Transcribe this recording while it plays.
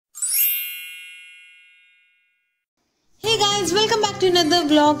guys, welcome back to another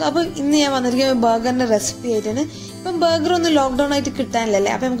vlog. അപ്പോൾ ഇന്ന് ഞാൻ വന്നിരിക്കുന്ന ബർഗറിന്റെ റെസിപ്പി ആയിട്ടാണ്. ഇപ്പം ബർഗർ ഒന്ന് ലോക്ക്ഡൌൺ ആയിട്ട്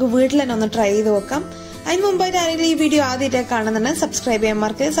കിട്ടാനില്ലല്ലേ, അപ്പോൾ നമുക്ക് വീട്ടിൽ തന്നെ ഒന്ന് ട്രൈ ചെയ്ത് നോക്കാം. അതിന് മുമ്പായിട്ട് ആരെങ്കിലും ഈ വീഡിയോ ആദ്യമായിട്ട് കാണുന്നുണ്ടെങ്കിൽ സബ്സ്ക്രൈബ് ചെയ്യാൻ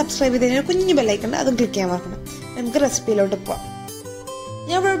മറക്കരുത്. സബ്സ്ക്രൈബ് ചെയ്തതിന് കുഞ്ഞു ബെല്ലൈക്കൺ അതും ക്ലിക്ക് ചെയ്യാൻ മറക്കണം. നമുക്ക് റെസിപ്പിയിലോട്ട് പോവാം.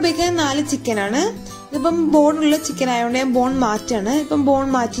 ഞാൻ ഇവിടെ ഉപയോഗിക്കുന്നത് 4 ചിക്കനാണ്. ഇതിപ്പം ബോണുള്ള ചിക്കൻ ആയതുകൊണ്ട് ഞാൻ ബോൺ മാറ്റാണ്. ഇപ്പം ബോൺ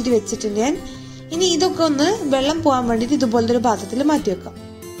മാറ്റിയിട്ട് വെച്ചിട്ടുണ്ട് ഞാൻ. ഇനി ഇതൊക്കെ ഒന്ന് വെള്ളം പോകാൻ വേണ്ടിയിട്ട് ഇതുപോലത്തെ ഒരു പാത്രത്തിൽ മാറ്റി വെക്കാം.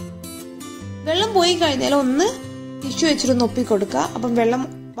 വെള്ളം പോയി കഴിഞ്ഞാൽ ഒന്ന് ടിഷ്യൂ വെച്ചിട്ടൊന്ന് ഒപ്പി കൊടുക്കുക. അപ്പം വെള്ളം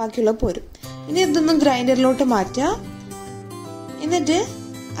ബാക്കിയുള്ള പോരും. ഇനി ഇതൊന്ന് ഗ്രൈൻഡറിലോട്ട് മാറ്റുക. എന്നിട്ട്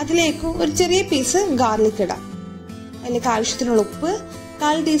അതിലേക്ക് ഒരു ചെറിയ പീസ് ഗാർലിക് ഇടാം. അതിലേക്ക് ആവശ്യത്തിനുള്ള ഉപ്പ്,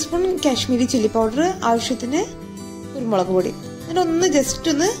 1/4 ടീസ്പൂൺ കാശ്മീരി ചില്ലി പൗഡർ, ആവശ്യത്തിന് കുരുമുളക് പൊടി. എന്നിട്ട് ഒന്ന്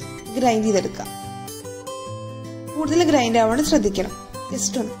ജസ്റ്റ് ഒന്ന് ഗ്രൈൻഡ് ചെയ്തെടുക്കുക. കൂടുതൽ ഗ്രൈൻഡ് ആവാൻ ശ്രദ്ധിക്കണം.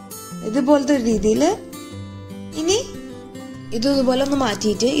 ജസ്റ്റ് ഒന്ന് ഇതുപോലത്തെ ഒരു രീതിയിൽ. ഇനി ഇതുപോലെ ഒന്ന്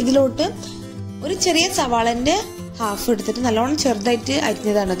മാറ്റിയിട്ട് ഇതിലോട്ട് ഒരു ചെറിയ സവാളന്റെ ഹാഫ് എടുത്തിട്ട് നല്ലോണം ചെറുതായിട്ട്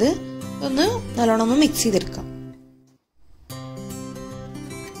അരിഞ്ഞതാണത്. ഒന്ന് നല്ലോണം ഒന്ന് മിക്സ് ചെയ്തെടുക്കാം.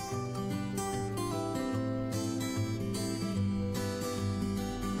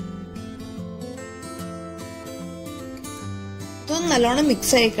 ഇതൊന്ന് നല്ലോണം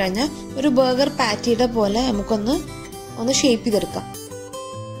മിക്സ് ആയി കഴിഞ്ഞാൽ ഒരു ബർഗർ പാറ്റിയുടെ പോലെ നമുക്കൊന്ന് ഷേപ്പ് ചെയ്തെടുക്കാം.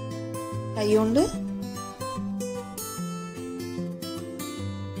 കൈകൊണ്ട്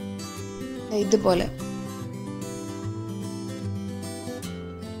ഇതുപോലെ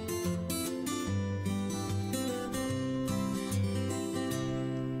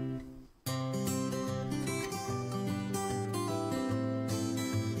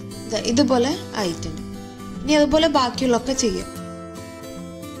ഇതുപോലെ ആയിട്ടുണ്ട്. ഇനി അതുപോലെ ബാക്കിയുള്ളൊക്കെ ചെയ്യാം.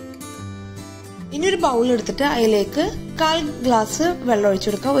 ഇനി ഒരു ബൗൾ എടുത്തിട്ട് അതിലേക്ക് 1/4 ഗ്ലാസ് വെള്ളം ഒഴിച്ചു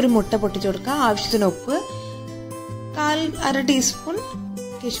കൊടുക്കുക. ഒരു മുട്ട പൊട്ടിച്ചു കൊടുക്കുക. ആവശ്യത്തിന് ഉപ്പ്, 1/2 ടീസ്പൂൺ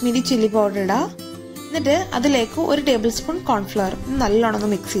കാശ്മീരി ചില്ലി പൗഡർ ഇടുക. എന്നിട്ട് അതിലേക്ക് 1 ടേബിൾ സ്പൂൺ കോൺഫ്ലവർ നല്ലോണം ഒന്ന്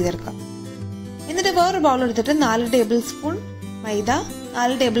മിക്സ് ചെയ്തെടുക്കാം. എന്നിട്ട് വേറൊരു ബൗൾ എടുത്തിട്ട് 4 ടേബിൾ സ്പൂൺ മൈദ,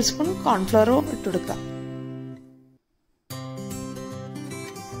 4 ടേബിൾ സ്പൂൺ കോൺഫ്ലവറും ഇട്ടുകൊടുക്കുക.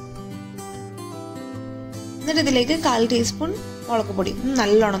 എന്നിട്ട് ഇതിലേക്ക് 1/4 ടീസ്പൂൺ മുളക് പൊടി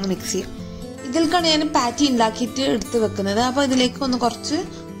നല്ലോണം ഒന്ന് മിക്സ് ചെയ്യാം. ഇതിൽക്കാണ് ഞാൻ പാറ്റി ഉണ്ടാക്കിയിട്ട് എടുത്ത് വെക്കുന്നത്. അപ്പോൾ ഇതിലേക്ക് ഒന്ന് കുറച്ച്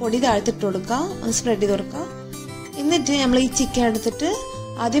പൊടി താഴ്ത്തിട്ട് കൊടുക്കുക, ഒന്ന് സ്പ്രെഡ് ചെയ്ത് കൊടുക്കുക. എന്നിട്ട് നമ്മൾ ഈ ചിക്കൻ എടുത്തിട്ട്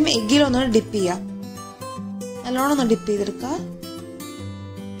ആദ്യം എഗ്ഗിലൊന്ന് ഡിപ്പ് ചെയ്യാം. നല്ലോണം ഒന്ന് ഡിപ്പ് ചെയ്തെടുക്കുക.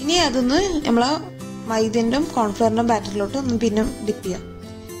 ഇനി അതൊന്ന് നമ്മളെ മൈദന്റെ കോൺഫ്ലവറിന്റെ ബാറ്ററിലോട്ട് ഒന്ന് പിന്നെ ഡിപ്പ് ചെയ്യാം.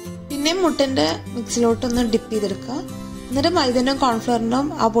 പിന്നെ മുട്ടന്റെ മിക്സിലോട്ട് ഒന്ന് ഡിപ്പ് ചെയ്തെടുക്കുക. എന്നിട്ട് മൈദന്റെ കോൺഫ്ലവറിന്റെ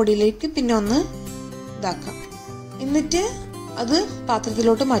ആ പൊടിയിലേക്ക് പിന്നെ ഒന്ന് ഇതാക്കാം. എന്നിട്ട് അത്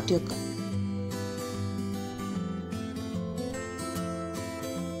പാത്രത്തിലോട്ട് മാറ്റി വെക്കാം.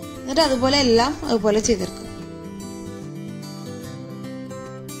 എന്നിട്ട് അതുപോലെ എല്ലാം അതുപോലെ ചെയ്തെടുക്കും.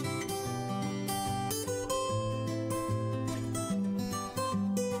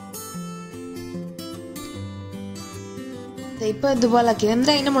 ഇപ്പൊ ഇതുപോലെ ആക്കി.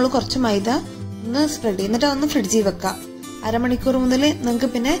 എന്നിട്ട് അതിന്റെ മുകളിൽ കുറച്ച് മൈദ ഒന്ന് സ്പ്രെഡ് ചെയ്യും. എന്നിട്ട് ഒന്ന് ഫ്രിഡ്ജിൽ വെക്കാം. 1/2 മണിക്കൂർ മുതൽ നിങ്ങൾക്ക്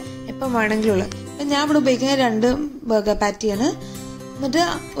പിന്നെ എപ്പം വേണമെങ്കിലും ഉള്ളത്. ഞാൻ ഇവിടെ ഉപയോഗിക്കുന്ന 2 ബർഗർ പാറ്റിയാണ്. എന്നിട്ട്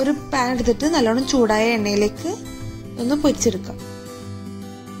ഒരു പാൻ എടുത്തിട്ട് നല്ലോണം ചൂടായ എണ്ണയിലേക്ക് ഒന്ന് പൊരിച്ചെടുക്കാം.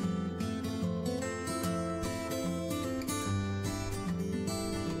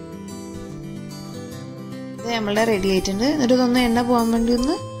 ഇത് നമ്മളുടെ റെഡി ആയിട്ടുണ്ട്. എന്നിട്ട് ഇതൊന്ന് എണ്ണ പോകാൻ വേണ്ടി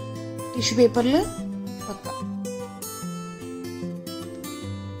ഒന്ന് ടിഷ്യൂ പേപ്പറിൽ വെക്കാം.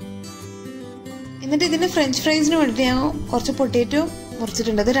 എന്നിട്ട് ഇതിന് ഫ്രഞ്ച് ഫ്രൈസിന് വേണ്ടിയിട്ട് ഞാൻ കുറച്ച് പൊട്ടേറ്റോ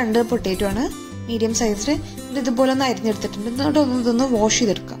മുറിച്ചിട്ടുണ്ട്. അത് 2 പൊട്ടേറ്റോ ആണ്, മീഡിയം സൈസിൽ. എന്നിട്ട് ഇതുപോലെ ഒന്ന് അരിഞ്ഞെടുത്തിട്ടുണ്ട്. എന്നിട്ട് ഇതൊന്ന് വാഷ്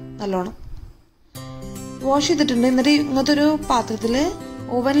ചെയ്തെടുക്കാം. നല്ലോണം വാഷ് ചെയ്തിട്ടുണ്ട്. എന്നിട്ട് ഇങ്ങനത്തെ ഒരു പാത്രത്തിൽ,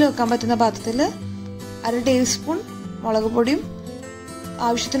 ഓവനിൽ വെക്കാൻ പറ്റുന്ന പാത്രത്തിൽ 1/2 ടീസ്പൂൺ മുളക് പൊടിയും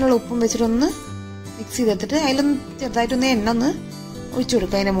ആവശ്യത്തിനുള്ള ഉപ്പും വെച്ചിട്ടൊന്ന് മിക്സ് ചെയ്തെടുത്തിട്ട് അതിലൊന്ന് ചെറുതായിട്ടൊന്ന് എണ്ണ ഒന്ന് ഒഴിച്ചു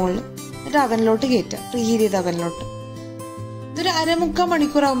കൊടുക്കുക അതിൻ്റെ മുകളിൽ. എന്നിട്ട് അവനിലോട്ട് കയറ്റാം, പ്രീ ഹീറ്റ് ചെയ്ത അവനിലോട്ട്. ഇതൊരു 1/4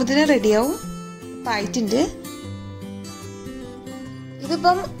 മണിക്കൂർ ആകുമ്പോഴത്തേന് റെഡിയാവും. ഇപ്പം ആയിട്ടുണ്ട്.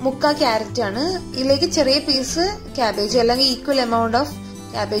 ഇതിപ്പം 1/4 ക്യാരറ്റ് ആണ്. ഇതിലേക്ക് ചെറിയ പീസ് ക്യാബേജ്, അല്ലെങ്കിൽ ഈക്വൽ എമൗണ്ട് ഓഫ്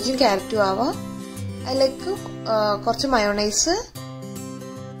ക്യാബേജും ക്യാരറ്റും ആവാം. അതിലേക്ക് കുറച്ച് മയോണൈസ്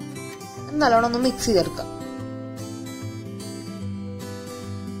നല്ലോണം ഒന്ന് മിക്സ് ചെയ്തെടുക്കാം.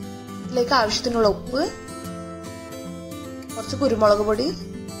 ഇതിലേക്ക് ആവശ്യത്തിനുള്ള ഉപ്പ്, കുറച്ച് കുരുമുളക് പൊടി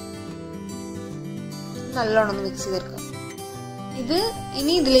നല്ലോണം ഒന്ന് മിക്സ് ചെയ്തെടുക്കാം. ഇത്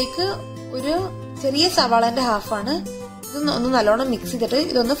ഇനി ഇതിലേക്ക് ഒരു ചെറിയ സവാളന്റെ ഹാഫാണ്. ഇതൊന്ന് നല്ലോണം മിക്സ് ചെയ്തിട്ട്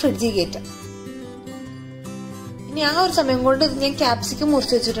ഇതൊന്ന് ഫ്രിഡ്ജിൽ കയറ്റാം. ഇനി ആ ഒരു സമയം കൊണ്ട് ഞാൻ ക്യാപ്സിക്കം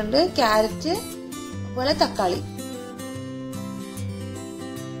മുറിച്ച് വെച്ചിട്ടുണ്ട്, ക്യാരറ്റ്, അതുപോലെ തക്കാളി.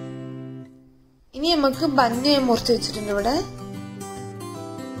 ഇനി നമുക്ക് ബന്ന് മുറിച്ച് വെച്ചിട്ടുണ്ട് ഇവിടെ.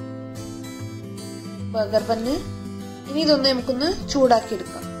 ബർഗർ ബന്ന് ഇനി ഇതൊന്ന് നമുക്കൊന്ന് ചൂടാക്കി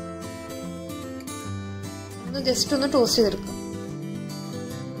എടുക്കാം. ഒന്ന് ജസ്റ്റ് ഒന്ന് ടോസ്റ്റ് ചെയ്തെടുക്കാം.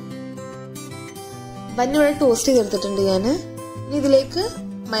 ബന്ന് ഇവിടെ ടോസ്റ്റ് ചെയ്തെടുത്തിട്ടുണ്ട് ഞാൻ. ഇനി ഇതിലേക്ക്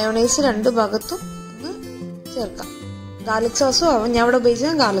മയോണൈസ് 2 ഭാഗത്തും ഒന്ന് ചേർക്കാം. ഗാർലിക് സോസും ആവും. ഞാൻ ഇവിടെ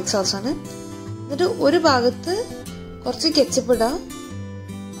ഉപയോഗിച്ചത് ഗാർലിക് സോസാണ്. എന്നിട്ട് ഒരു ഭാഗത്ത് കുറച്ച് കെച്ചപ്പ് ഇടാം.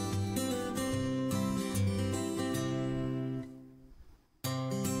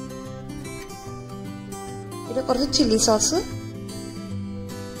 പിന്നെ കുറച്ച് ചില്ലി സോസ്.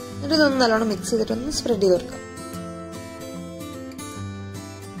 എന്നിട്ട് ഇതൊന്ന് നല്ലോണം മിക്സ് ചെയ്തിട്ടൊന്ന് സ്പ്രെഡ് ചെയ്ത് കൊടുക്കാം.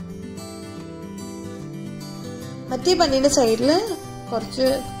 മറ്റേ ബന്നിന്റെ സൈഡിൽ കുറച്ച്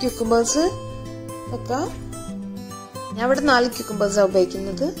ക്യൂക്കംബേഴ്സ് വെക്കാം. ഞാൻ ഇവിടെ 4 ക്യൂക്കംബേഴ്സാണ്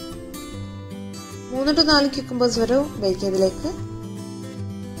ഉപയോഗിക്കുന്നത്. 3 to 4 ക്യൂക്കംബേഴ്സ് വരെ ഉപയോഗിക്കാം ഇതിലേക്ക്.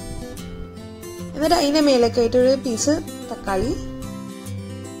 എന്നിട്ട് അതിന്റെ മേലേക്കായിട്ട് ഒരു പീസ് തക്കാളി,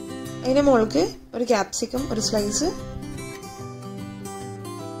 അതിന്റെ മുകളിലേക്ക് ഒരു ക്യാപ്സിക്കം, ഒരു സ്ലൈസ്.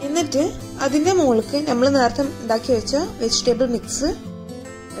 എന്നിട്ട് അതിന്റെ മുകളിലേക്ക് നമ്മൾ നേരത്തെ ഉണ്ടാക്കി വെച്ച വെജിറ്റബിൾ മിക്സ്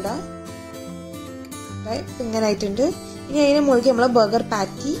ഇടാം. ഇങ്ങനെ ആയിട്ടുണ്ട്. ഇനി അതിന്റെ മുകളിലേക്ക് നമ്മളെ ബർഗർ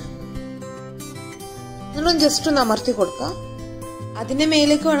പാറ്റി നമ്മളൊന്ന് ജസ്റ്റ് ഒന്ന് അമർത്തി കൊടുക്കാം. അതിന്റെ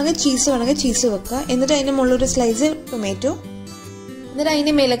മേലേക്ക് വേണമെങ്കിൽ ചീസ് വെക്കുക. എന്നിട്ട് അതിന്റെ മുകളിൽ ഒരു സ്ലൈസ് ടൊമാറ്റോ. എന്നിട്ട്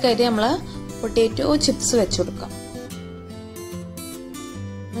അതിന്റെ മേലേക്കായിട്ട് നമ്മള് പൊട്ടാറ്റോ ചിപ്സ് വെച്ചു കൊടുക്കാം.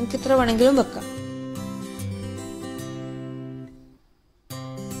 നമുക്ക് ഇത്ര വേണമെങ്കിലും വെക്കാം.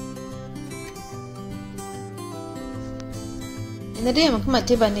 എന്നിട്ട് നമുക്ക്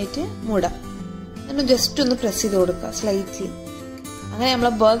മറ്റേ ബന്നിട്ട് മൂടാം. എന്നിട്ട് ജസ്റ്റ് ഒന്ന് പ്രസ് ചെയ്ത് കൊടുക്കുക സ്ലൈറ്റ്ലി. അങ്ങനെ നമ്മളെ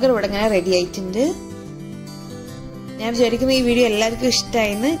ബർഗർ ഇവിടെ ഇങ്ങനെ റെഡി ആയിട്ടുണ്ട്. ഞാൻ വിചാരിക്കുന്ന ഈ വീഡിയോ എല്ലാവർക്കും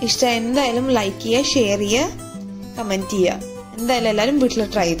ഇഷ്ടമായി എന്തായാലും ലൈക്ക് ചെയ്യുക, ഷെയർ ചെയ്യുക, കമന്റ് ചെയ്യുക. എന്തായാലും എല്ലാവരും വീട്ടിൽ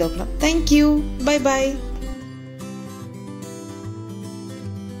ട്രൈ ചെയ്ത് നോക്കണം. Thank you. Bye bye.